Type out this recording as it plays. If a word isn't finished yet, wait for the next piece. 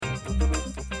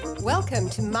Welcome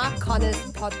to Mark Connor's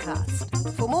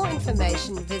podcast. For more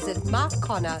information, visit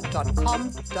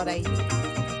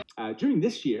markconnor.com.au. During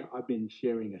this year, I've been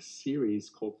sharing a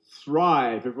series called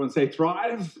Thrive. Everyone say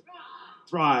Thrive?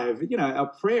 Thrive. You know, our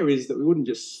prayer is that we wouldn't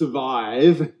just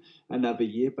survive another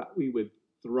year, but we would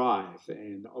thrive.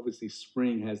 And obviously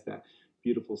spring has that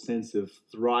beautiful sense of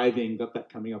thriving. Got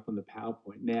that coming up on the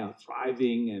PowerPoint now.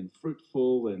 Thriving and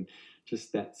fruitful and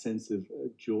just that sense of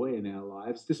joy in our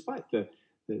lives, despite the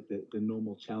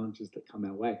normal challenges that come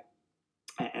our way.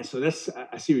 And so that's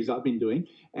a series I've been doing.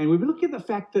 And we've been looking at the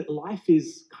fact that life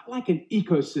is kind of like an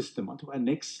ecosystem. On to our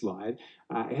next slide.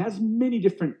 It has many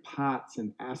different parts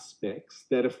and aspects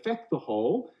that affect the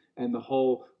whole, and the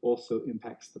whole also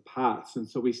impacts the parts. And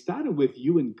so we started with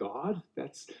you and God.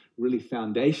 That's really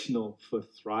foundational for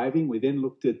thriving. We then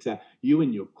looked at you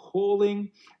and your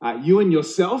calling, you and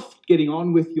yourself, getting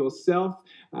on with yourself.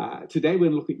 Today we're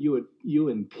going to look at you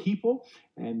and people.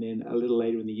 And then a little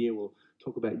later in the year, we'll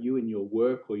talk about you and your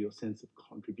work or your sense of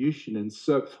contribution. And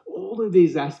so all of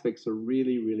these aspects are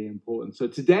really, really important. So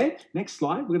today, next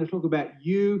slide, we're going to talk about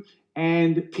you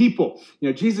and people. You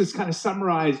know, Jesus kind of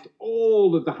summarized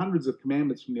all of the hundreds of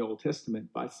commandments from the Old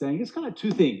Testament by saying it's kind of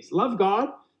two things: love God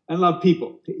and love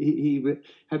people. He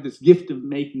had this gift of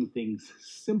making things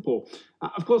simple.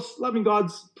 Of course, loving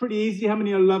God's pretty easy. How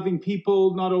many are loving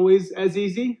people? Not always as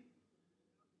easy.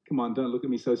 Come on, don't look at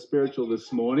me so spiritual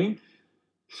this morning.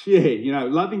 Yeah, you know,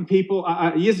 loving people.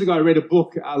 Years ago, I read a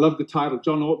book. I love the title,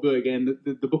 John Ortberg, and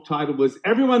the book title was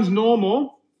 "Everyone's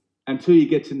Normal Until You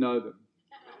Get to Know Them."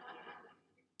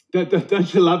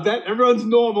 Don't you love that? Everyone's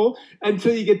normal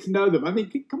until you get to know them. I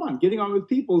mean, come on, getting on with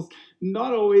people's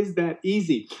not always that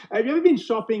easy. Have you ever been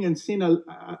shopping and seen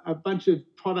a bunch of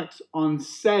products on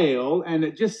sale and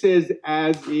it just says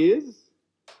as is?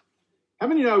 How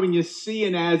many know when you see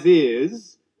an as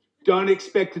is, don't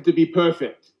expect it to be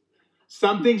perfect?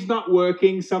 Something's not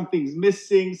working, something's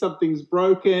missing, something's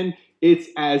broken. It's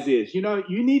as is. You know,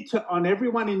 you need to, on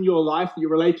everyone in your life that you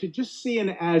relate to, just see an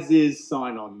as is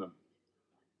sign on them.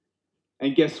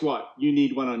 And guess what? You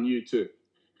need one on you too.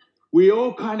 We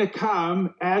all kind of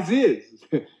come as is.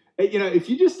 You know, if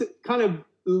you just kind of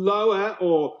lower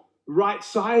or right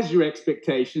size your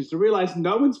expectations to realize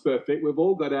no one's perfect. We've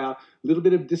all got our little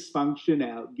bit of dysfunction,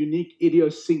 our unique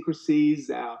idiosyncrasies,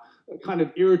 our kind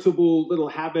of irritable little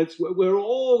habits. We're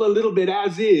all a little bit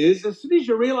as is. As soon as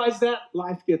you realize that,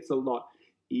 life gets a lot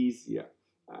easier.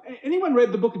 Anyone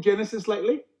read the book of Genesis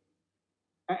lately?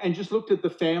 And just looked at the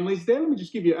families there? Let me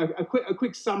just give you a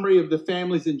quick summary of the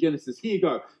families in Genesis. Here you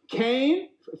go. Cain,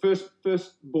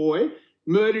 first boy,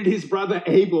 murdered his brother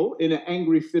Abel in an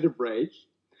angry fit of rage.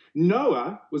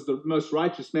 Noah was the most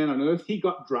righteous man on earth. He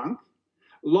got drunk.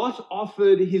 Lot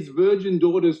offered his virgin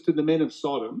daughters to the men of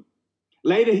Sodom.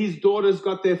 Later, his daughters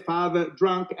got their father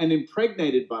drunk and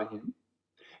impregnated by him.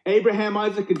 Abraham,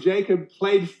 Isaac, and Jacob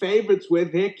played favorites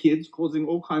with their kids, causing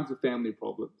all kinds of family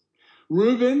problems.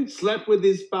 Reuben slept with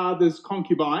his father's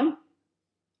concubine.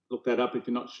 Look that up if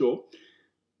you're not sure.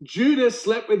 Judah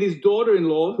slept with his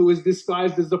daughter-in-law, who was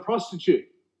disguised as a prostitute.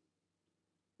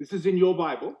 This is in your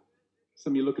Bible.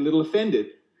 Some of you look a little offended.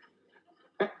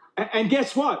 And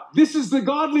guess what? This is the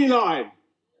godly line.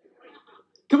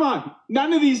 Come on.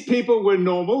 None of these people were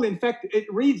normal. In fact,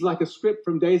 it reads like a script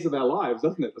from Days of Our Lives,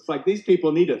 doesn't it? It's like these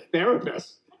people need a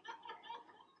therapist.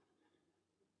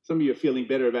 Some of you are feeling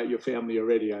better about your family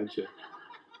already, aren't you?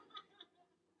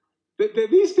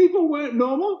 These people weren't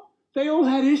normal. They all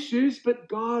had issues, but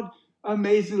God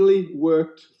amazingly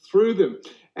worked through them.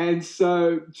 And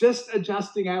so just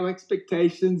adjusting our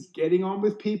expectations, getting on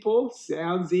with people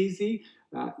sounds easy.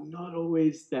 Not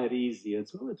always that easy. And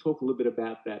so I want to talk a little bit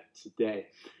about that today.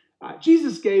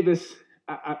 Jesus gave us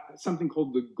something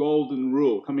called the Golden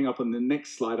Rule. Coming up on the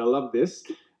next slide. I love this.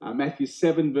 Matthew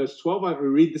 7, verse 12. I will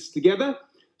read this together.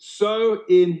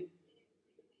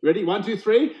 Ready? 1, 2,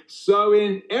 3. So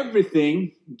in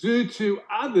everything, do to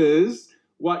others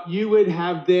what you would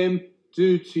have them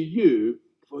do to you.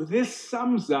 For this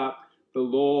sums up the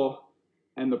law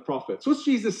and the prophets. What's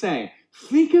Jesus saying?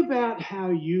 Think about how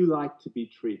you like to be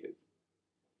treated.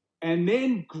 And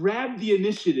then grab the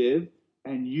initiative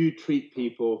and you treat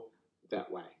people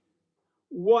that way.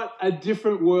 What a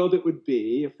different world it would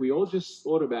be if we all just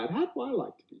thought about, how do I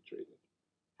like to be treated?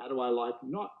 How do I like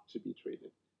not to be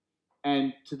treated?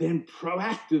 And to then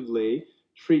proactively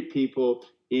treat people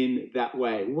in that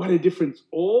way. What a difference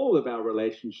all of our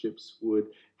relationships would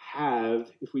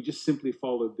have if we just simply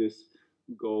followed this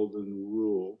golden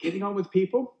rule. Getting on with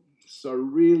people, so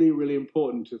really, really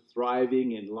important to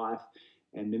thriving in life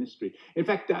and ministry. In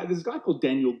fact, there's a guy called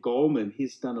Daniel Goleman.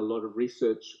 He's done a lot of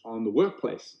research on the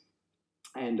workplace.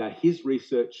 And his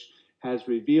research has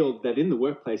revealed that in the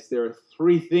workplace, there are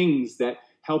three things that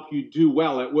help you do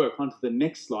well at work. On to the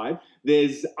next slide.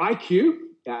 There's IQ,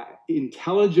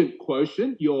 intelligent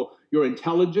quotient, your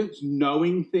intelligence,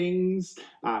 knowing things,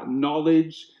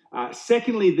 knowledge.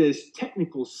 Secondly, there's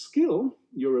technical skill,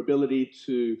 your ability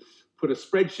to put a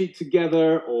spreadsheet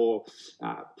together or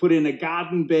put in a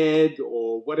garden bed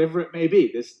or whatever it may be.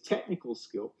 There's technical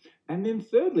skill. And then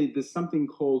thirdly, there's something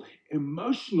called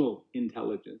emotional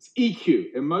intelligence,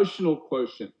 EQ, emotional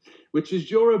quotient, which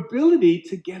is your ability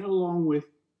to get along with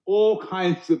all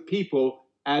kinds of people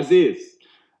as is.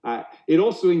 It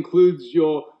also includes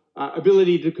your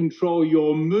ability to control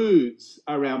your moods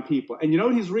around people. And you know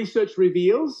what his research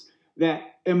reveals? That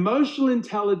emotional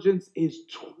intelligence is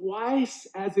twice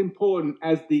as important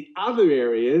as the other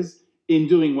areas in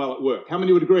doing well at work. How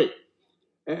many would agree?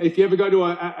 If you ever go to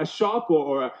a shop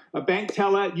or a bank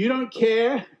teller, you don't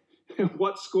care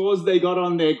what scores they got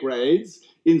on their grades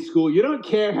in school. You don't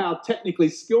care how technically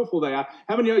skillful they are.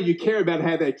 How many of you care about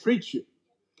how they treat you?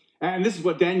 And this is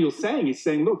what Daniel's saying. He's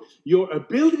saying, look, your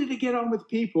ability to get on with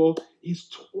people is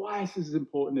twice as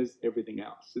important as everything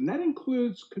else. And that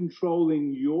includes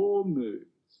controlling your moods.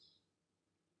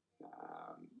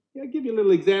 I'll give you a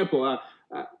little example.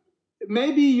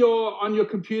 Maybe you're on your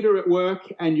computer at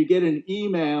work and you get an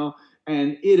email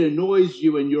and it annoys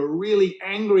you and you're really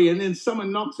angry, and then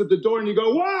someone knocks at the door and you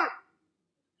go, what?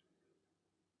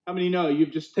 How many know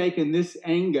you've just taken this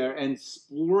anger and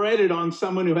spread it on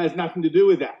someone who has nothing to do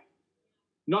with that?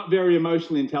 Not very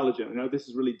emotionally intelligent. I know this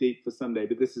is really deep for Sunday,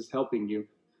 but this is helping you.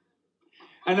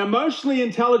 An emotionally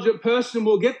intelligent person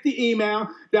will get the email,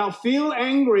 they'll feel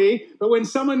angry, but when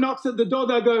someone knocks at the door,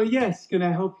 they'll go, yes, can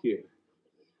I help you?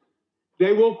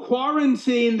 They will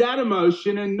quarantine that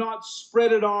emotion and not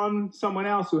spread it on someone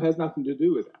else who has nothing to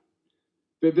do with that.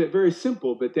 But very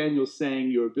simple, but Daniel's saying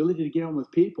your ability to get on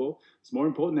with people is more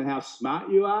important than how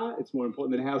smart you are. It's more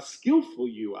important than how skillful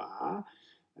you are.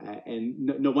 And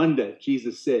no wonder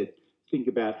Jesus said, think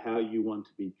about how you want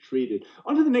to be treated.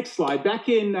 On to the next slide. Back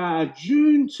in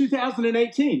June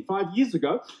 2018, 5 years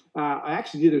ago, I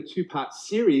actually did a two-part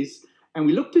series, and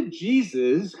we looked at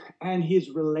Jesus and his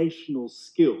relational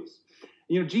skills.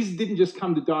 You know, Jesus didn't just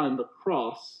come to die on the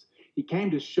cross. He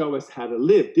came to show us how to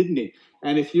live, didn't he?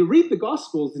 And if you read the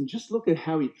Gospels and just look at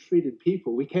how he treated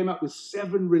people, we came up with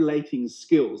 7 relating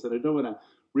skills. And I don't want to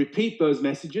repeat those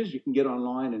messages. You can get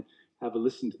online and have a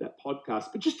listen to that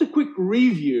podcast. But just a quick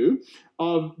review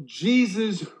of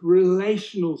Jesus'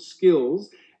 relational skills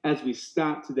as we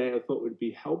start today, I thought would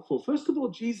be helpful. First of all,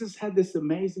 Jesus had this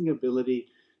amazing ability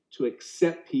to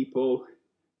accept people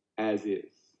as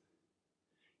is.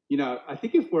 You know, I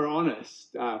think if we're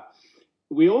honest,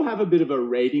 we all have a bit of a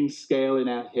rating scale in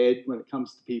our head when it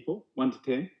comes to people, 1 to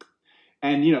 10.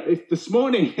 And, you know, if this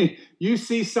morning you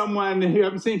see someone who you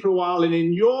haven't seen for a while and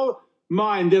in your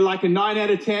mind they're like a 9 out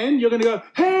of 10, you're going to go,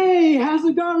 hey, how's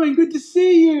it going? Good to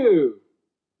see you.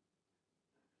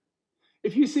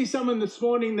 If you see someone this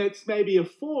morning that's maybe a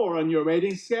 4 on your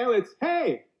rating scale, it's,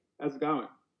 hey, how's it going?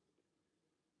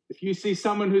 If you see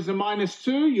someone who's a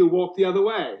 -2, you walk the other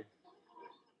way.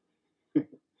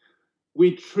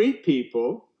 We treat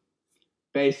people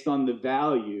based on the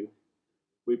value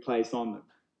we place on them.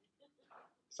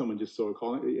 Someone just saw a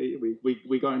comment.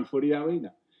 We going footy, are we? No.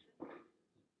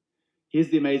 Here's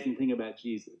the amazing thing about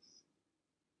Jesus.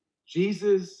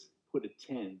 Jesus put a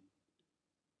 10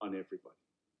 on everybody.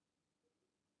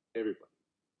 Everybody.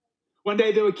 One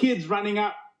day there were kids running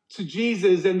up to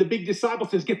Jesus and the big disciple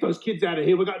says, get those kids out of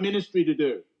here. We've got ministry to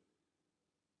do.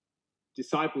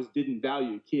 Disciples didn't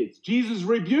value kids. Jesus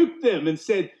rebuked them and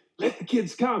said, let the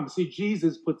kids come. See,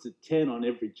 Jesus puts a 10 on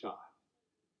every child.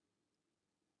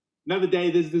 Another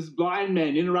day, there's this blind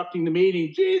man interrupting the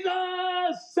meeting. Jesus,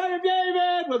 son of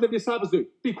David. What do the disciples do?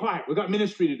 Be quiet. We've got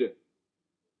ministry to do.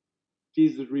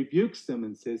 Jesus rebukes them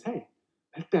and says, hey,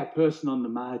 let that person on the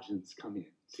margins come in.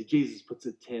 See, Jesus puts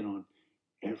a 10 on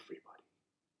everybody.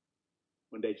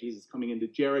 One day, Jesus coming into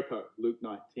Jericho, Luke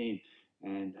 19,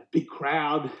 and a big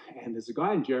crowd, and there's a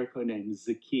guy in Jericho named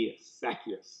Zacchaeus.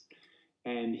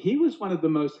 And he was one of the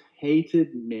most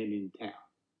hated men in town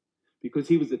because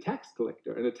he was a tax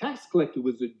collector. And a tax collector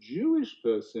was a Jewish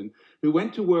person who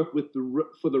went to work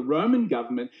for the Roman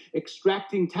government,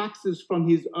 extracting taxes from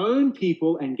his own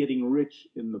people and getting rich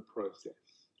in the process.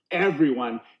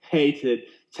 Everyone hated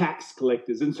tax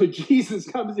collectors. And so Jesus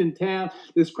comes in town.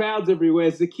 There's crowds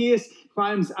everywhere. Zacchaeus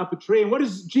climbs up a tree. And what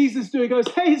does Jesus do? He goes,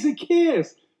 hey,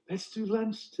 Zacchaeus, let's do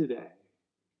lunch today.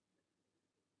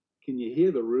 Can you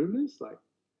hear the rumors? Like,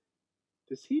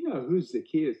 does he know who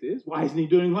Zacchaeus is? Why isn't he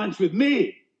doing lunch with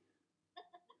me?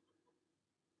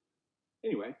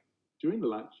 Anyway, during the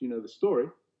lunch, you know the story,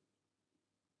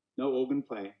 no organ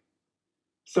playing.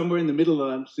 Somewhere in the middle of the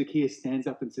lunch, Zacchaeus stands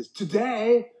up and says,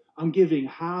 today I'm giving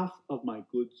half of my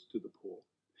goods to the poor.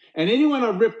 And anyone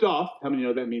I've ripped off, how many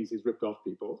know that means he's ripped off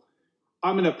people?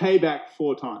 I'm going to pay back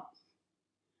 4 times.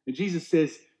 And Jesus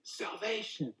says,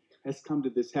 salvation has come to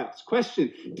this house.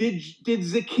 Question, did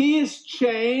Zacchaeus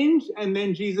change and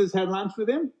then Jesus had lunch with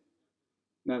him?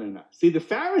 No. See, the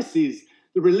Pharisees,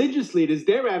 the religious leaders,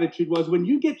 their attitude was, when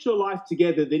you get your life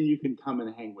together, then you can come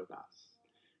and hang with us.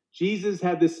 Jesus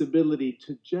had this ability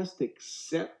to just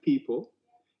accept people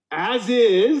as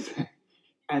is,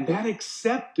 and that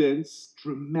acceptance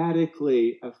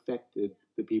dramatically affected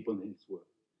the people in his world.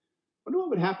 I wonder what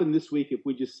would happen this week if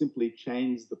we just simply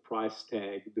changed the price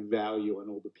tag, the value on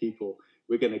all the people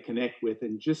we're going to connect with,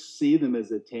 and just see them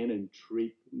as a 10 and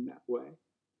treat them that way.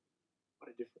 What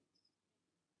a difference.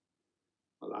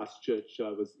 My last church, I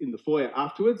was in the foyer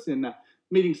afterwards and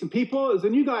meeting some people. There's a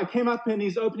new guy came up and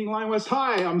his opening line was,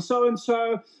 hi, I'm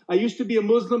so-and-so. I used to be a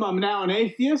Muslim. I'm now an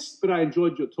atheist, but I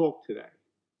enjoyed your talk today.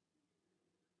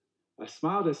 I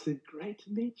smiled. I said, great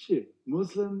to meet you.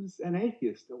 Muslims and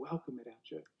atheists are welcome at our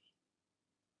church.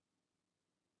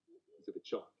 I was a bit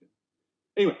shocked.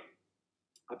 Anyway,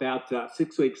 about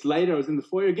 6 weeks later, I was in the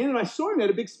foyer again and I saw him, he had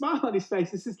a big smile on his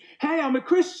face. He says, hey, I'm a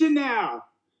Christian now.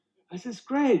 I says,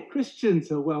 great,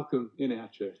 Christians are welcome in our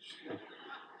church.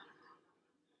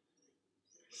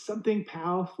 Something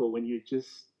powerful when you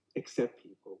just accept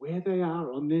people where they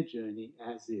are on their journey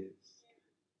as is.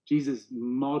 Jesus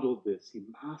modeled this, he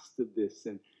mastered this,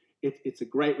 and it's a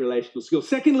great relational skill.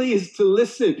 Secondly is to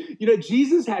listen. You know,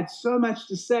 Jesus had so much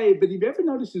to say, but have you ever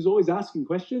noticed he's always asking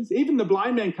questions? Even the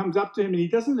blind man comes up to him and he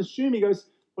doesn't assume, he goes,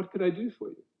 what could I do for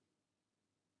you?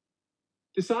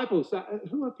 Disciples,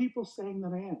 who are people saying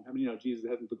that I am? I mean, you know, Jesus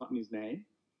hasn't forgotten his name.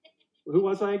 Who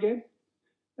was I again?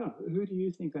 No, who do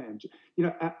you think I am? You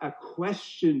know, a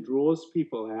question draws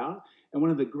people out, and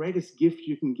one of the greatest gifts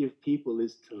you can give people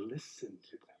is to listen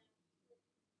to them.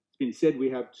 It's been said we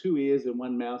have 2 ears and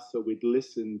 1 mouth, so we'd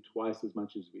listen twice as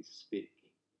much as we speak.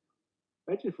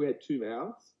 Imagine if we had 2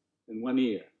 mouths and 1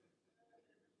 ear.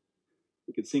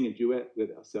 We could sing a duet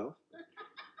with ourselves.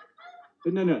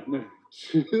 But no.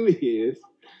 2 ears,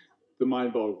 the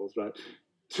mind boggles, right?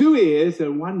 2 ears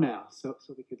and 1 mouth, so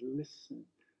we could listen.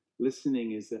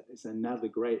 Listening is another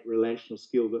great relational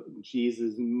skill that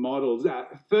Jesus models.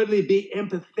 Thirdly, be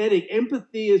empathetic.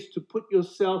 Empathy is to put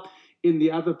yourself in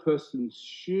the other person's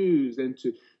shoes and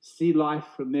to see life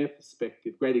from their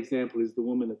perspective. Great example is the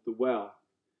woman at the well.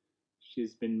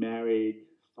 She's been married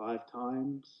 5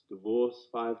 times, divorced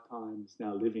 5 times,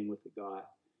 now living with a guy.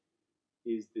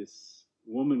 He's this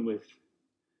woman with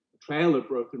a trail of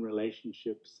broken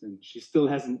relationships, and she still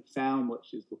hasn't found what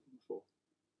she's looking for.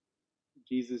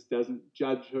 Jesus doesn't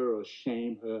judge her or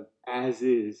shame her as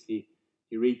is. He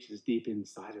reaches deep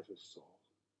inside of her soul.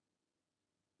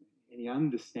 And he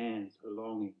understands her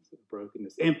longings, her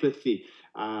brokenness. Empathy,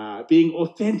 being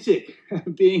authentic,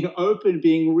 being open,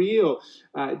 being real.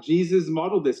 Jesus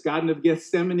modeled this. Garden of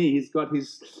Gethsemane, he's got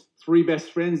his 3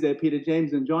 best friends there, Peter,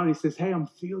 James, and John. He says, hey, I'm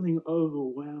feeling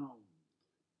overwhelmed.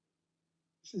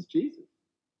 This is Jesus.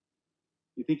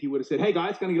 You think he would have said, hey,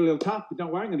 guys, it's going to get a little tough, but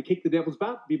don't worry, I'm going to kick the devil's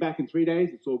butt, be back in 3 days,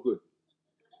 it's all good.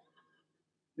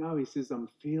 No, he says, I'm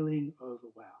feeling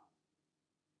overwhelmed.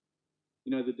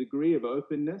 You know, the degree of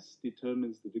openness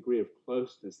determines the degree of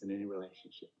closeness in any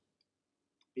relationship.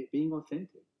 Being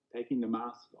authentic, taking the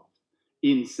mask off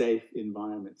in safe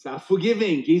environments.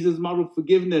 Forgiving, Jesus modeled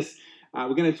forgiveness.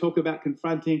 We're going to talk about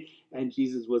confronting, and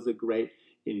Jesus was a great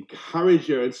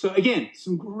encourager. And so again,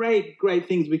 some great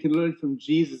things we can learn from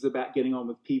Jesus about getting on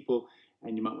with people,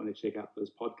 and you might want to check out those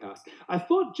podcasts. I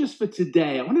thought just for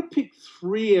today, I want to pick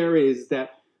 3 areas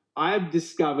that I've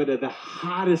discovered are the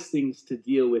hardest things to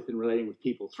deal with in relating with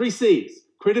people. 3 C's: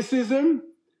 criticism,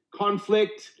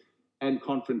 conflict, and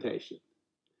confrontation.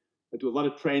 I do a lot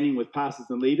of training with pastors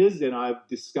and leaders, and I've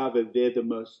discovered they're the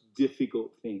most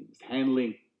difficult things.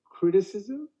 Handling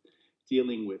criticism,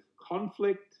 dealing with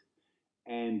conflict,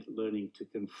 and learning to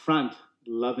confront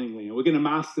lovingly. And we're going to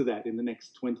master that in the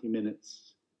next 20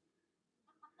 minutes.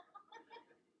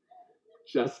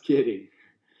 Just kidding.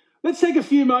 Let's take a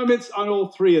few moments on all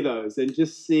 3 of those and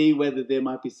just see whether there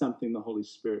might be something the Holy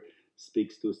Spirit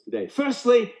speaks to us today.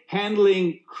 Firstly,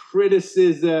 handling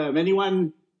criticism.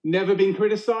 Anyone never been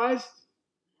criticized?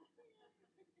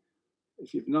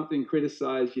 If you've not been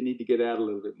criticized, you need to get out a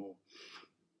little bit more.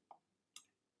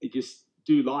 You just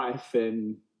do life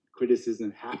and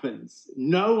criticism happens.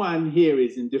 No one here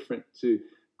is indifferent to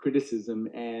criticism,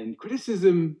 and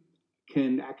criticism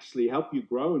can actually help you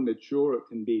grow and mature. It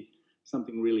can be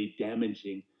something really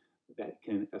damaging that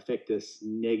can affect us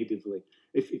negatively.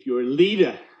 If you're a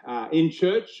leader in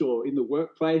church or in the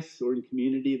workplace or in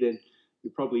community, then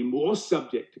you're probably more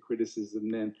subject to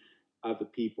criticism than other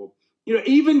people.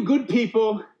 Even good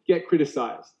people get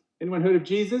criticized. Anyone heard of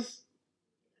Jesus?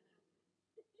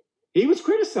 He was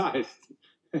criticized.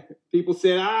 People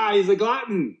said, he's a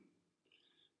glutton.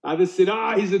 Others said,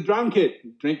 he's a drunkard,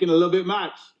 drinking a little bit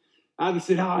much. Others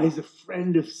said, he's a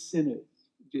friend of sinners.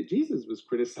 Jesus was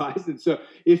criticized. And so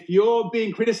if you're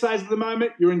being criticized at the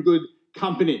moment, you're in good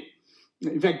company.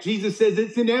 In fact, Jesus says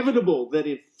it's inevitable that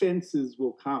offenses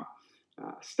will come.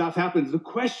 Stuff happens. The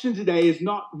question today is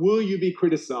not, will you be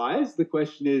criticized? The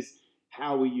question is,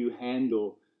 how will you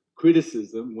handle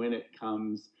criticism when it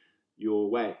comes your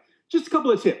way? Just a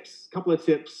couple of tips.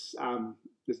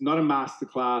 It's not a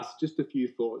masterclass, just a few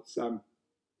thoughts.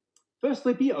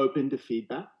 Firstly, be open to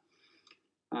feedback.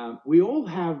 We all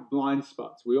have blind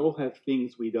spots. We all have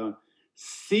things we don't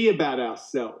see about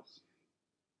ourselves.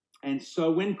 And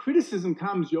so when criticism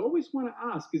comes, you always want to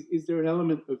ask, is there an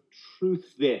element of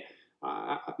truth there?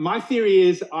 My theory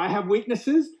is I have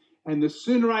weaknesses, and the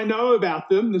sooner I know about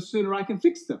them, the sooner I can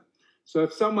fix them. So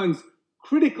if someone's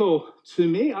critical to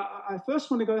me, I first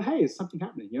want to go, hey, is something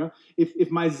happening? If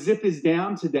my zip is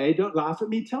down today, don't laugh at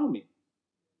me, tell me.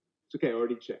 It's okay, I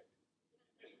already checked.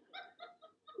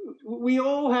 We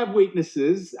all have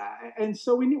weaknesses, and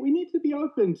so we need to be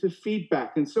open to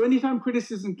feedback. And so anytime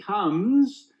criticism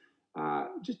comes,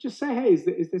 just say, hey,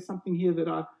 is there something here that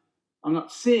I'm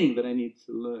not seeing that I need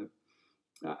to learn?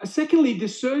 Secondly,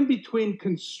 discern between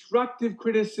constructive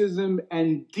criticism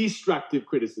and destructive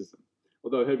criticism.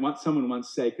 Although I heard someone once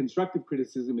say, constructive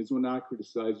criticism is when I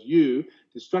criticize you,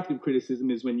 destructive criticism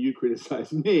is when you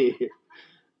criticize me.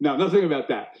 No, nothing about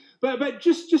that. But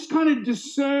just kind of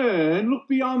discern, look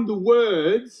beyond the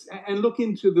words and look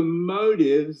into the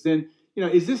motives. And,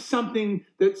 is this something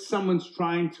that someone's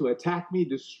trying to attack me,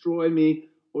 destroy me,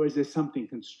 or is there something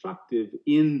constructive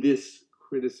in this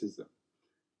criticism?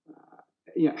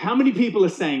 How many people are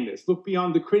saying this? Look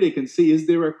beyond the critic and see, is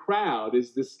there a crowd?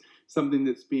 Is this something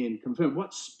that's being confirmed?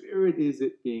 What spirit is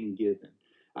it being given?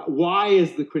 Why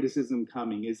is the criticism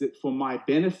coming? Is it for my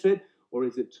benefit or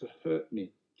is it to hurt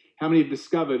me? How many have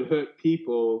discovered hurt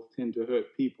people tend to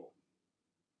hurt people?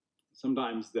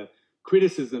 Sometimes the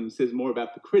criticism says more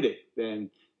about the critic than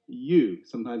you.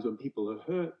 Sometimes when people are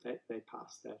hurt, they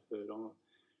pass that hurt on.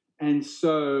 And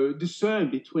so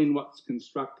discern between what's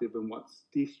constructive and what's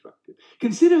destructive.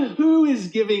 Consider who is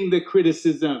giving the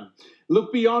criticism.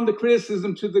 Look beyond the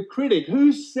criticism to the critic.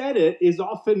 Who said it is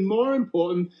often more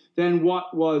important than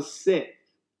what was said.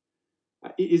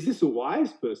 Is this a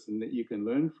wise person that you can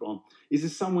learn from? Is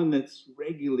this someone that's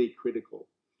regularly critical?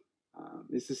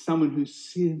 Is this someone who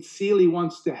sincerely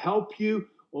wants to help you,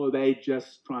 or are they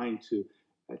just trying to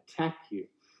attack you?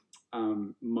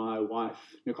 My wife,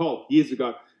 Nicole, years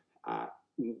ago,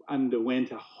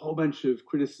 underwent a whole bunch of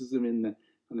criticism in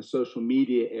the social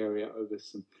media area over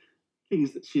some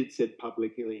things that she had said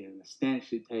publicly and a stance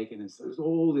she'd taken. And so there's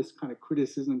all this kind of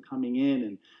criticism coming in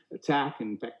and attack.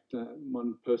 In fact,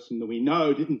 one person that we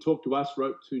know didn't talk to us,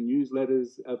 wrote 2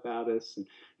 newsletters about us. And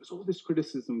there's all this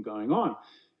criticism going on.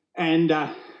 And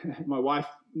my wife,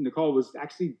 Nicole, was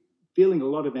actually feeling a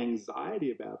lot of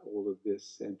anxiety about all of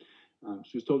this. And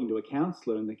she was talking to a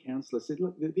counselor, and the counselor said,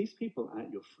 look, these people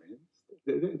aren't your friends.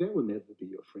 They will never be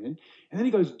your friend. And then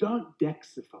he goes, don't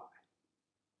dexify.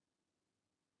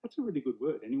 That's a really good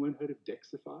word. Anyone heard of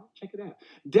dexify? Check it out.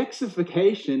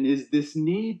 Dexification is this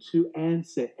need to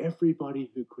answer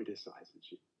everybody who criticizes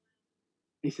you.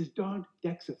 He says, don't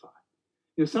dexify.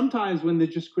 Sometimes when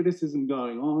there's just criticism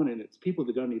going on and it's people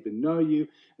that don't even know you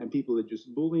and people are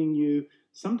just bullying you,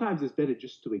 sometimes it's better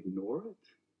just to ignore it.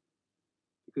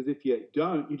 Because if you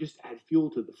don't, you just add fuel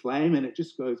to the flame and it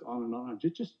just goes on and on.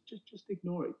 Just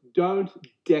ignore it. Don't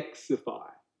dexify.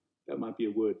 That might be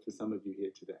a word for some of you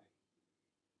here today.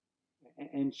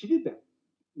 And she did that.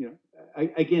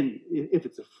 Again, if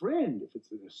it's a friend, if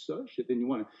it's an associate, then you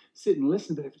want to sit and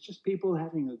listen. But if it's just people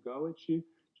having a go at you,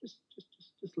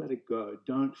 just let it go.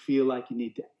 Don't feel like you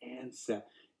need to answer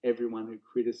everyone who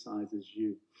criticizes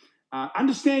you.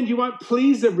 Understand you won't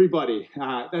please everybody.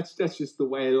 That's just the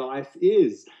way life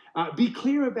is. Be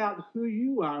clear about who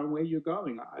you are and where you're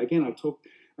going. Again,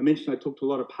 I mentioned I talked to a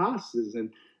lot of pastors,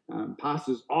 and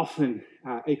pastors often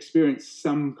experience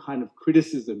some kind of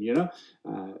criticism.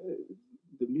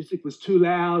 The music was too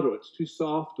loud, or it's too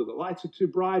soft, or the lights are too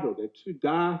bright, or they're too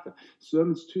dark, the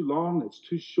sermon's too long, it's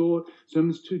too short,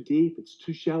 sermon's too deep, it's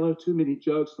too shallow, too many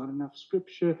jokes, not enough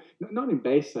scripture. Not in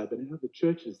Bayside, but in other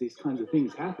churches, these kinds of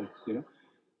things happen,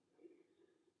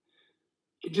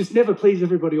 You just never please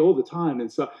everybody all the time.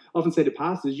 And so I often say to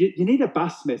pastors, you need a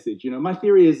bus message. My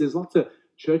theory is there's lots of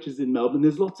churches in Melbourne,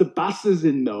 there's lots of buses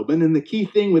in Melbourne, and the key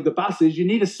thing with the bus is you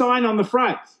need a sign on the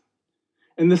front.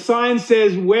 And the sign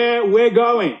says where we're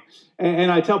going.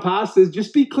 And I tell pastors,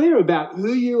 just be clear about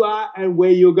who you are and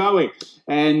where you're going.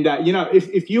 And,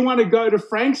 if you want to go to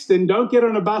Frankston, don't get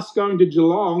on a bus going to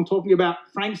Geelong talking about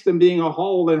Frankston being a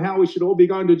hole and how we should all be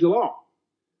going to Geelong.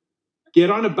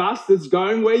 Get on a bus that's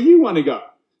going where you want to go.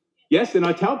 Yes, and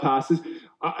I tell pastors,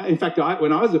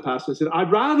 when I was a pastor, I said,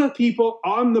 I'd rather people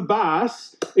on the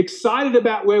bus excited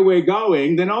about where we're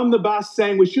going than on the bus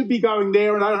saying we should be going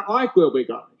there and I don't like where we're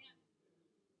going.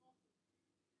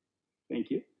 Thank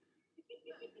you.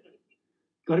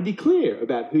 Got to be clear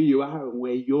about who you are and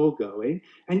where you're going,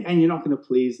 and you're not going to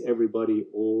please everybody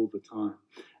all the time.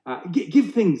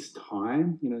 Give things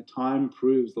time. Time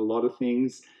proves a lot of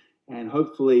things, and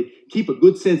hopefully keep a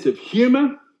good sense of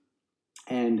humor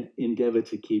and endeavor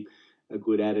to keep a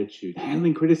good attitude.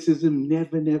 Handling criticism,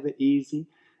 never easy.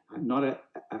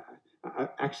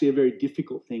 Actually a very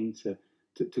difficult thing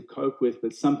to cope with,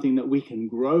 but something that we can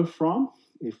grow from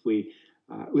if we,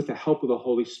 with the help of the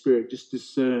Holy Spirit, just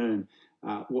discern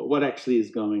what actually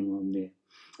is going on there.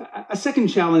 A second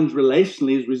challenge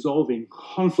relationally is resolving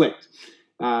conflict.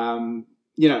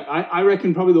 I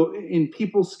reckon probably in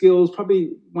people skills,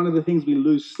 probably one of the things we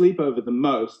lose sleep over the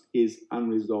most is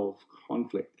unresolved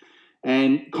conflict.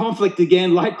 And conflict,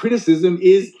 again, like criticism,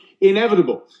 is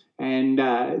inevitable. And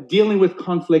dealing with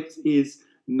conflict is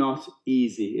not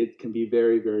easy. It can be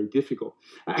very, very difficult.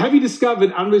 Have you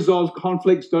discovered unresolved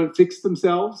conflicts don't fix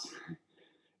themselves?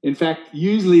 In fact,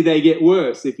 usually they get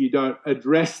worse if you don't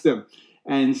address them.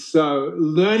 And so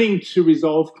learning to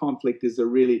resolve conflict is a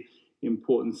really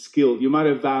important skill. You might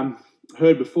have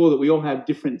heard before that we all have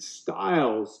different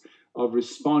styles of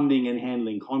responding and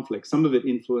handling conflict. Some of it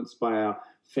influenced by our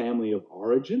family of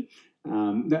origin.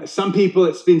 Some people,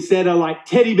 it's been said, are like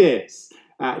teddy bears.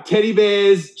 Teddy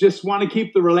bears just want to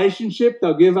keep the relationship.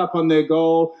 They'll give up on their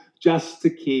goal just to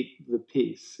keep the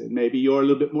peace. And maybe you're a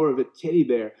little bit more of a teddy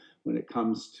bear when it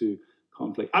comes to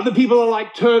conflict. Other people are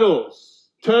like turtles.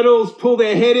 Turtles pull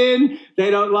their head in.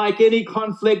 They don't like any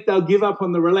conflict. They'll give up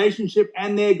on the relationship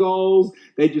and their goals.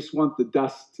 They just want the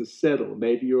dust to settle.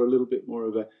 Maybe you're a little bit more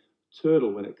of a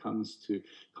turtle when it comes to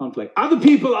conflict. Other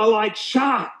people are like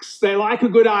sharks. They like a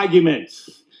good argument.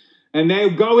 And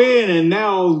they'll go in and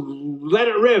they'll let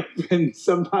it rip. And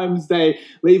sometimes they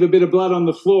leave a bit of blood on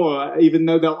the floor, even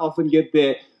though they'll often get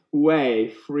their way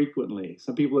frequently.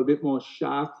 Some people are a bit more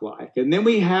shark-like. And then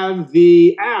we have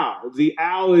the owl. The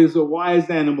owl is a wise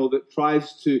animal that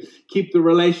tries to keep the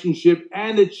relationship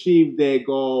and achieve their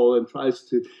goal and tries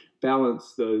to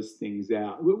balance those things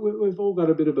out. We've all got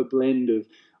a bit of a blend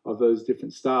of those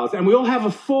different styles. And we all have a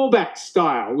fallback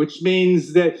style, which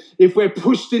means that if we're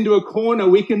pushed into a corner,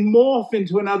 we can morph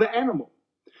into another animal.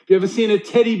 Have you ever seen a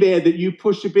teddy bear that you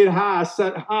push a bit hard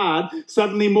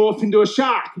suddenly morph into a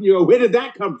shark? You go, where did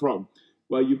that come from?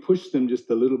 Well, you push them just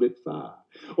a little bit far.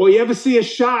 Or you ever see a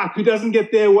shark who doesn't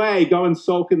get their way go and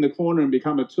sulk in the corner and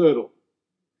become a turtle?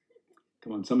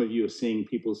 Come on, some of you are seeing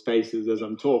people's faces as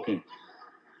I'm talking.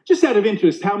 Just out of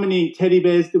interest, how many teddy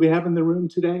bears do we have in the room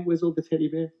today? Where's all the teddy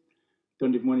bears?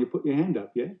 Don't even want you to put your hand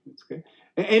up, yeah? That's okay.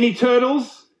 Any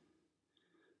turtles?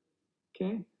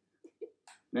 Okay.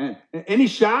 Man. Any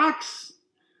sharks?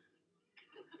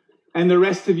 And the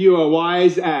rest of you are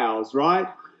wise owls, right?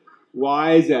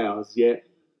 Wise owls, yeah.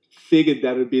 Figured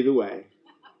that would be the way.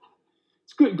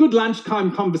 It's good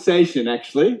lunchtime conversation,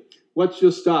 actually. What's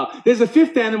your style? There's a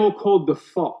fifth animal called the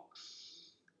fox.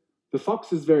 The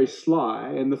fox is very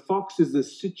sly, and the fox is a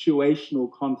situational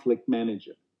conflict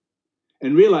manager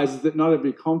and realizes that not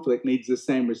every conflict needs the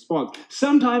same response.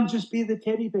 Sometimes just be the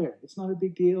teddy bear. It's not a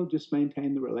big deal. Just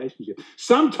maintain the relationship.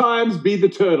 Sometimes be the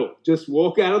turtle. Just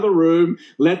walk out of the room,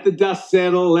 let the dust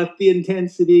settle, let the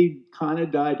intensity kind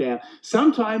of die down.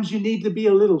 Sometimes you need to be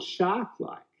a little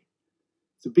shark-like.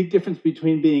 It's a big difference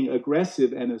between being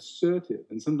aggressive and assertive.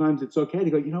 And sometimes it's okay to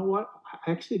go, you know what? I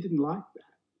actually didn't like that.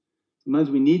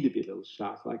 Sometimes we need to be a little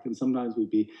shark-like, and sometimes we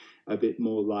be a bit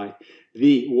more like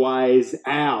the wise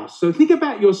owl. So think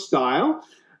about your style.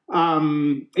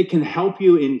 It can help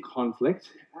you in conflict.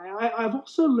 I've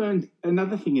also learned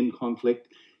another thing in conflict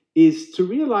is to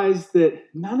realize that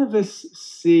none of us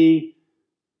see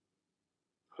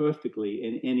perfectly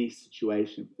in any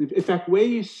situation. In fact, where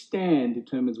you stand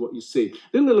determines what you see.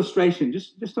 Little illustration,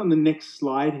 just on the next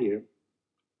slide here.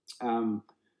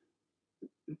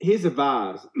 Here's a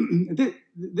vase.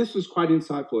 This was quite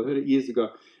insightful. I heard it years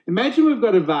ago. Imagine we've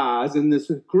got a vase and there's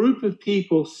a group of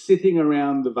people sitting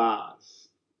around the vase.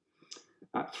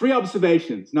 3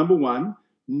 observations. Number 1,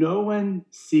 no one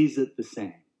sees it the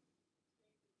same.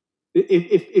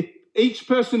 If each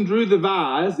person drew the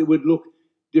vase, it would look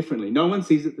differently. No one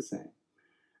sees it the same.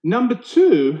 Number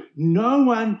two, no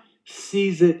one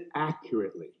sees it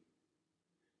accurately.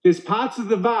 There's parts of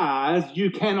the vase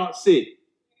you cannot see,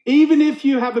 even if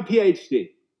you have a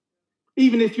PhD,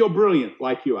 even if you're brilliant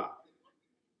like you are.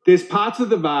 There's parts of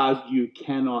the vase you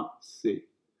cannot see.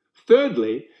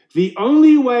 Thirdly, the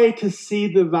only way to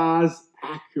see the vase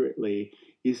accurately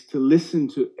is to listen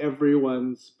to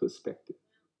everyone's perspective.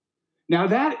 Now,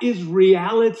 that is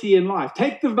reality in life.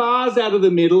 Take the vase out of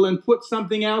the middle and put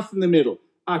something else in the middle.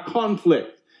 A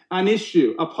conflict, an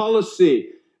issue, a policy,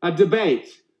 a debate.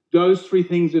 Those three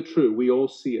things are true. We all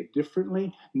see it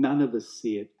differently. None of us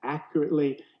see it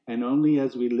accurately. And only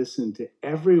as we listen to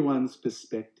everyone's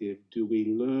perspective do we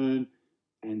learn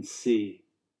and see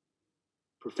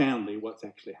profoundly what's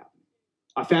actually happening.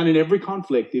 I found in every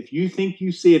conflict, if you think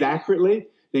you see it accurately,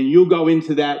 then you'll go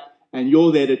into that and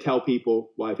you're there to tell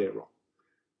people why they're wrong.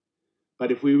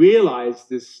 But if we realize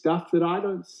there's stuff that I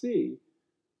don't see,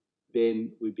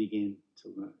 then we begin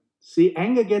to learn. See,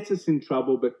 anger gets us in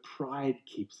trouble, but pride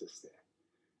keeps us there.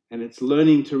 And it's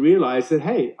learning to realize that,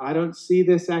 hey, I don't see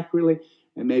this accurately,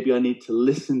 and maybe I need to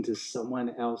listen to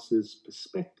someone else's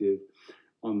perspective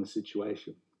on the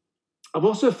situation. I've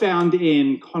also found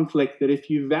in conflict that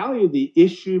if you value the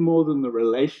issue more than the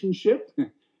relationship,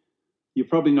 you're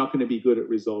probably not going to be good at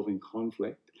resolving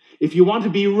conflict. If you want to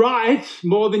be right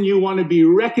more than you want to be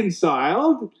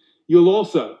reconciled, you'll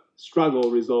also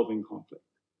struggle resolving conflict.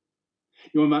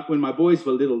 You know, when my boys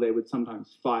were little, they would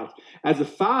sometimes fight. As a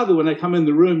father, when I come in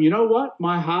the room, you know what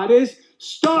my heart is?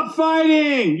 Stop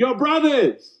fighting! You're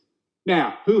brothers!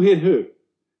 Now, who hit who?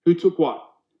 Who took what?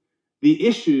 The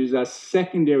issues are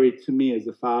secondary to me as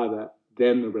a father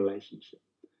than the relationship.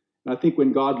 And I think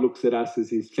when God looks at us as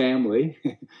his family,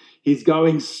 he's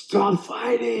going, stop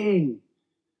fighting!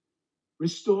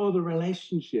 Restore the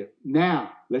relationship.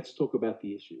 Now, let's talk about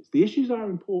the issues. The issues are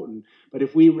important, but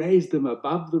if we raise them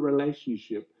above the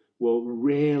relationship, we'll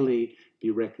rarely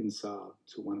be reconciled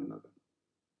to one another.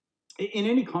 In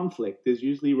any conflict, there's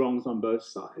usually wrongs on both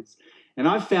sides. And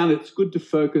I've found it's good to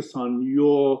focus on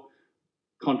your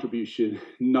contribution,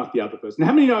 not the other person.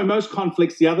 How many know in most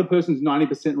conflicts, the other person's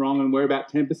 90% wrong and we're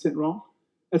about 10% wrong?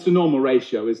 That's a normal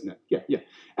ratio, isn't it? Yeah.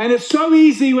 And it's so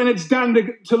easy when it's done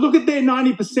to look at their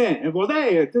 90%. And well,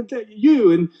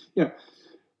 you and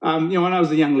when I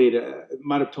was a young leader, I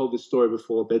might have told this story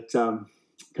before, but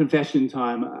confession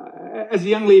time. As a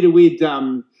young leader, we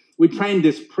trained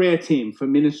this prayer team for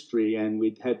ministry, and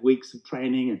we'd had weeks of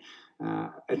training.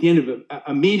 And at the end of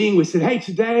a meeting, we said, hey,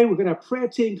 today we're going to have a prayer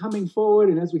team coming forward.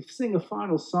 And as we sing a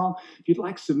final song, if you'd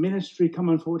like some ministry, come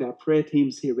on forward. Our prayer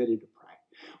team's here ready to pray.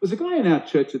 There was a guy in our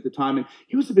church at the time, and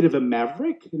he was a bit of a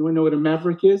maverick. Anyone know what a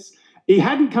maverick is? He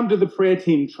hadn't come to the prayer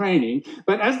team training,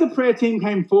 but as the prayer team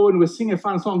came forward and was singing a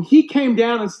final song, he came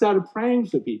down and started praying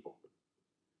for people.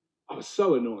 I was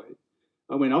so annoyed.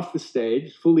 I went off the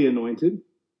stage, fully anointed,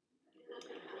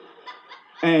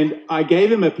 and I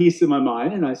gave him a piece of my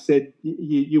mind, and I said,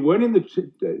 you weren't in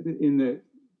the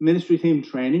ministry team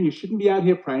training. You shouldn't be out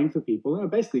here praying for people. And I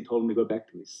basically told him to go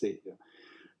back to his seat.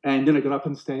 And then I got up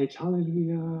on stage,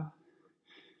 hallelujah.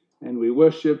 And we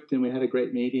worshipped and we had a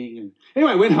great meeting. And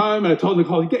anyway, I went home and I told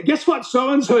Nicole, guess what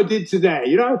so-and-so did today?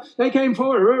 You know, they came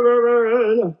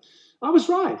forward. I was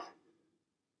right.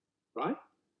 Right?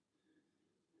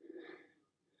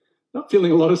 Not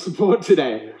feeling a lot of support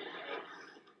today.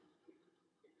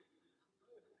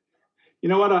 You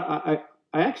know what? I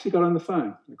actually got on the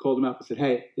phone. I called him up and said,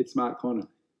 hey, it's Mark Connor.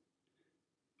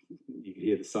 You could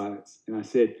hear the silence. And I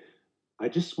said, I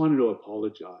just wanted to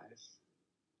apologize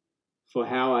for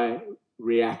how I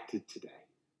reacted today.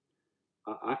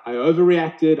 I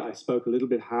overreacted. I spoke a little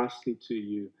bit harshly to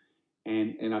you,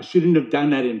 and I shouldn't have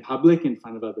done that in public in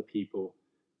front of other people.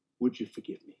 Would you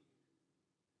forgive me?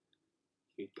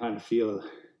 You kind of feel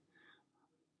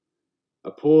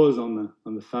a pause on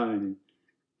the phone. And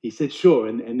he said, sure.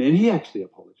 And then he actually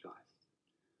apologized.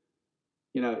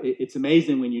 You know, it's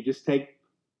amazing when you just take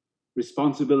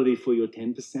responsibility for your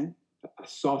 10%. A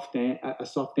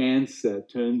soft answer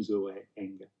turns away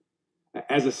anger.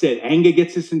 As I said, anger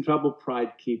gets us in trouble,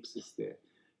 pride keeps us there.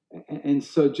 And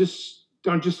so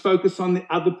don't just focus on the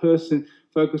other person,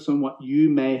 focus on what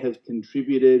you may have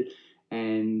contributed,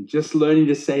 and just learning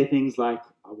to say things like,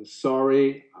 I was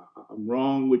sorry, I'm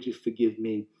wrong, would you forgive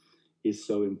me, is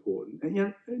so important. And, you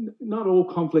know, not all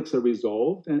conflicts are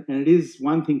resolved, and it is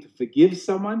one thing to forgive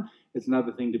someone, it's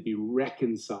another thing to be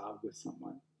reconciled with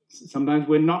someone. Sometimes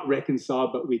we're not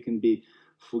reconciled, but we can be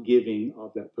forgiving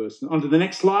of that person. On to the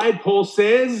next slide. Paul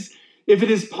says, If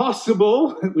it is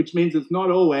possible, which means it's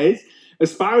not always,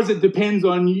 as far as it depends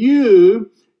on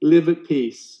you, live at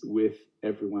peace with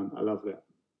everyone. I love that.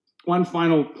 One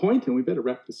final point, and we better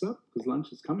wrap this up because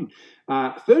lunch is coming.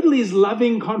 Thirdly is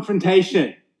loving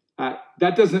confrontation.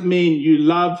 That doesn't mean you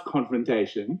love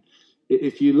confrontation.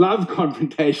 If you love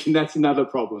confrontation, that's another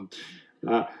problem.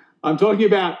 I'm talking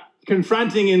about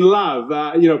confronting in love.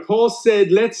 Paul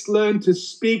said, let's learn to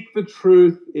speak the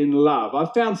truth in love.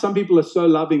 I've found some people are so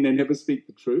loving they never speak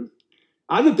the truth.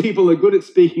 Other people are good at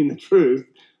speaking the truth,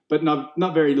 but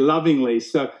not very lovingly.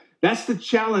 So that's the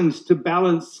challenge, to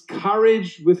balance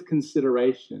courage with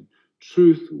consideration,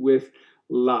 truth with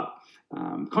love.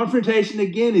 Confrontation,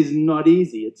 again, is not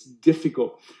easy. It's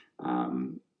difficult.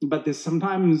 But there's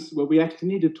sometimes where we actually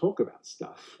need to talk about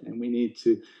stuff and we need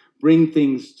to bring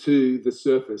things to the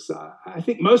surface. I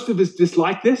think most of us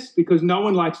dislike this because no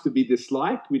one likes to be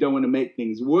disliked. We don't want to make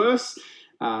things worse.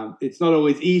 It's not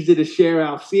always easy to share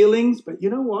our feelings, but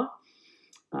you know what?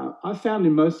 I've found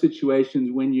in most situations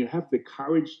when you have the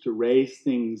courage to raise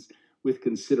things with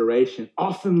consideration,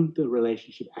 often the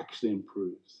relationship actually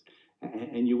improves.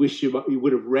 And you wish you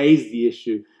would have raised the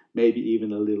issue maybe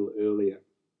even a little earlier.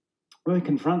 When we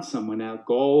confront someone, our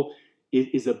goal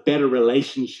is a better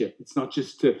relationship. It's not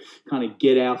just to kind of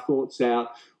get our thoughts out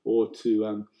or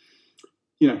to,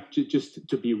 just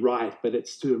to be right, but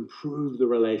it's to improve the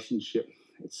relationship.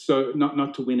 It's so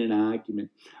not to win an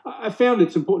argument. I found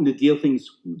it's important to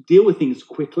deal with things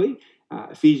quickly.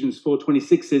 Ephesians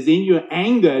 4:26 says, "In your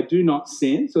anger, do not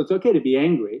sin." So it's okay to be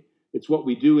angry. It's what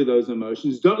we do with those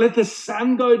emotions. Don't let the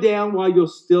sun go down while you're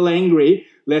still angry,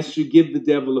 lest you give the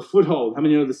devil a foothold. How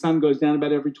many know the sun goes down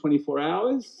about every 24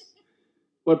 hours?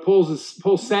 What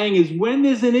Paul's saying is, when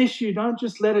there's an issue, don't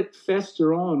just let it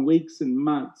fester on weeks and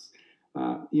months.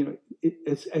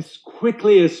 It's as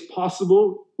quickly as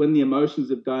possible when the emotions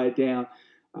have died down.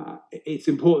 It's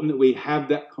important that we have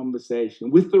that conversation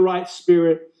with the right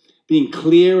spirit, being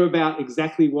clear about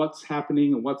exactly what's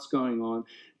happening and what's going on.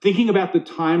 Thinking about the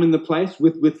time and the place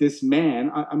with this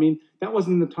man, that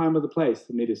wasn't the time or the place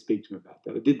for me to speak to him about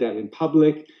that. I did that in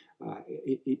public.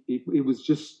 It was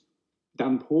just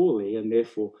done poorly and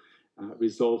therefore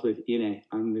resulted in an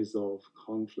unresolved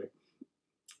conflict.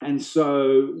 And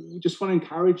so we just want to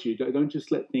encourage you, don't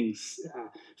just let things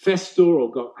fester or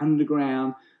go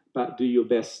underground, but do your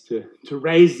best to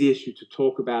raise the issue, to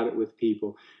talk about it with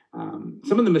people.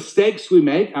 Some of the mistakes we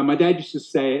make, my dad used to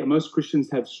say, most Christians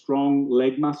have strong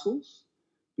leg muscles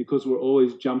because we're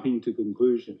always jumping to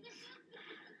conclusions.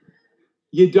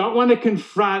 You don't want to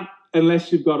confront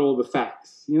unless you've got all the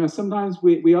facts. Sometimes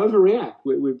we overreact.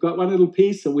 We've got one little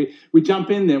piece, so we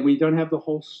jump in there. We don't have the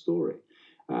whole story.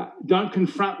 Don't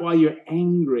confront while you're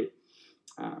angry.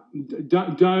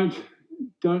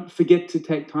 Don't forget to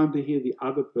take time to hear the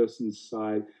other person's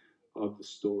side of the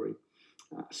story.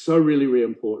 So really, really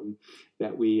important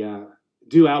that we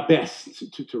do our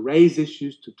best to raise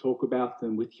issues, to talk about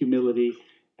them with humility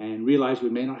and realize we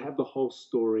may not have the whole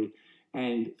story.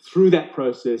 And through that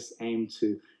process, aim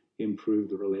to improve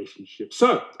the relationship.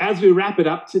 So as we wrap it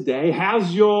up today,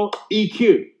 how's your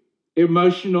EQ,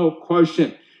 emotional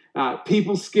quotient?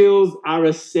 People skills are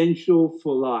essential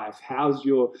for life. How's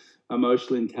your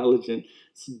emotional intelligence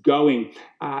going?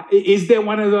 Is there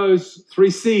one of those 3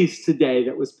 C's today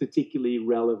that was particularly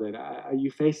relevant? Are you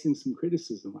facing some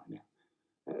criticism right now?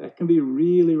 That can be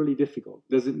really, really difficult.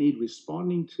 Does it need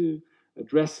responding to,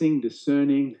 addressing,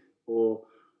 discerning, or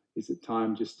is it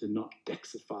time just to not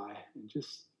dexify and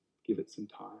just give it some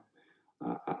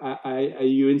time? Are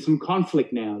you in some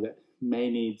conflict now that may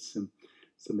need some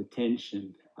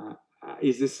attention?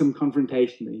 Is there some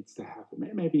confrontation that needs to happen?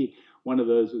 Maybe one of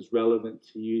those was relevant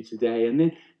to you today. And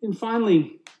then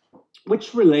finally,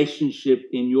 which relationship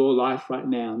in your life right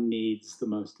now needs the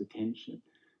most attention?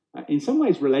 In some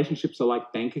ways, relationships are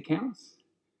like bank accounts.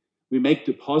 We make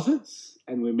deposits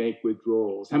and we make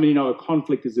withdrawals. How many know a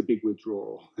conflict is a big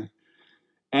withdrawal?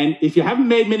 And if you haven't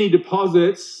made many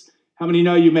deposits, how many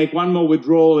know you make one more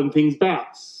withdrawal and things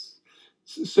bounce?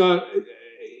 So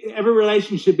every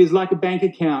relationship is like a bank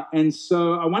account. And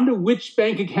so I wonder which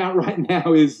bank account right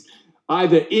now is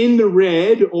either in the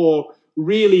red or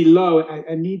really low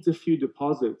and needs a few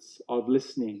deposits of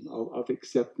listening, of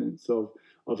acceptance,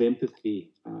 of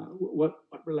empathy. What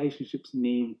relationships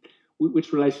need,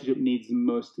 which relationship needs the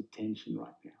most attention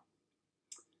right now?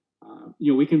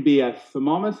 We can be a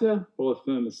thermometer or a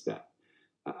thermostat.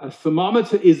 A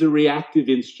thermometer is a reactive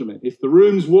instrument. If the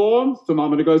room's warm,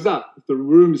 thermometer goes up. If the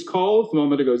room's cold,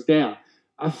 thermometer goes down.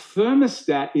 A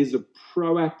thermostat is a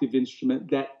proactive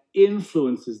instrument that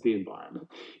influences the environment.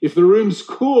 If the room's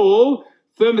cool,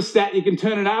 thermostat, you can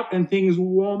turn it up and things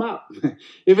warm up.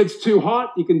 If it's too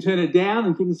hot, you can turn it down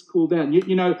and things cool down.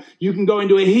 You know, you can go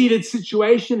into a heated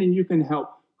situation and you can help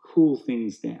cool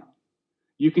things down.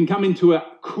 You can come into a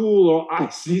cool or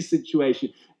icy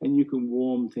situation and you can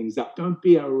warm things up. Don't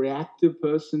be a reactive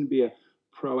person, be a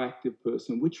proactive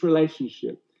person. Which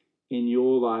relationship in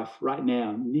your life right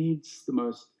now needs the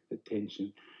most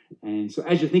attention? And so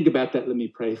as you think about that, let me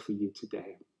pray for you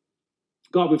today.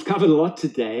 God, we've covered a lot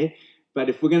today, but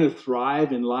if we're going to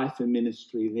thrive in life and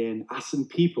ministry, then us and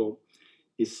people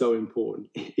is so important.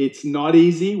 It's not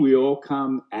easy. We all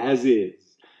come as is.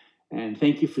 And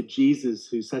thank you for Jesus,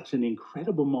 who's such an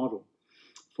incredible model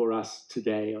for us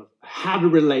today of how to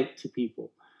relate to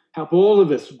people. Help all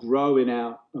of us grow in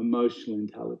our emotional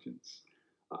intelligence.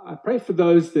 I pray for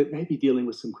those that may be dealing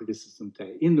with some criticism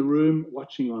today, in the room,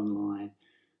 watching online.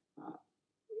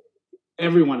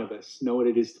 Every one of us know what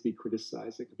it is to be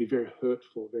criticized. It can be very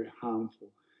hurtful, very harmful.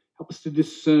 Help us to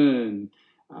discern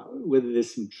whether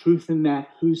there's some truth in that,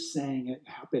 who's saying it,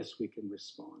 how best we can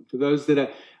respond. For those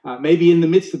that are maybe in the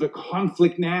midst of a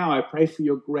conflict now, I pray for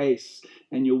your grace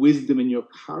and your wisdom and your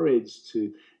courage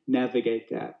to navigate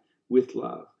that with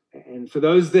love. And for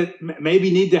those that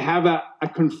maybe need to have a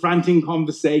confronting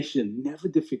conversation, never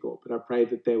difficult, but I pray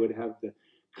that they would have the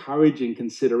courage and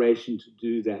consideration to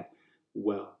do that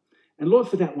well. And Lord,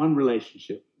 for that one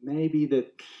relationship, maybe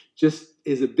that just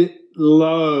is a bit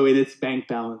low in its bank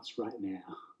balance right now.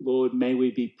 Lord, may we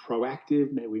be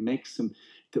proactive. May we make some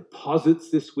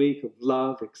deposits this week of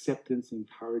love, acceptance,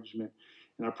 encouragement.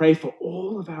 And I pray for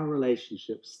all of our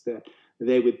relationships that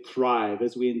they would thrive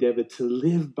as we endeavor to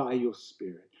live by your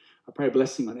Spirit. I pray a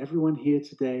blessing on everyone here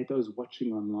today, those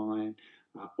watching online,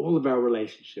 all of our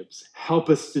relationships. Help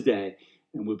us today,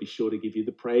 and we'll be sure to give you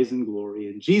the praise and glory.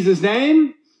 In Jesus'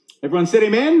 name, everyone said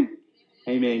amen?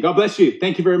 Amen. God bless you.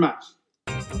 Thank you very much.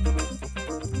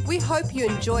 We hope you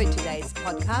enjoyed today's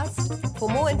podcast. For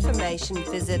more information,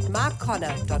 visit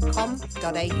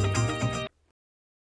markconnor.com.au.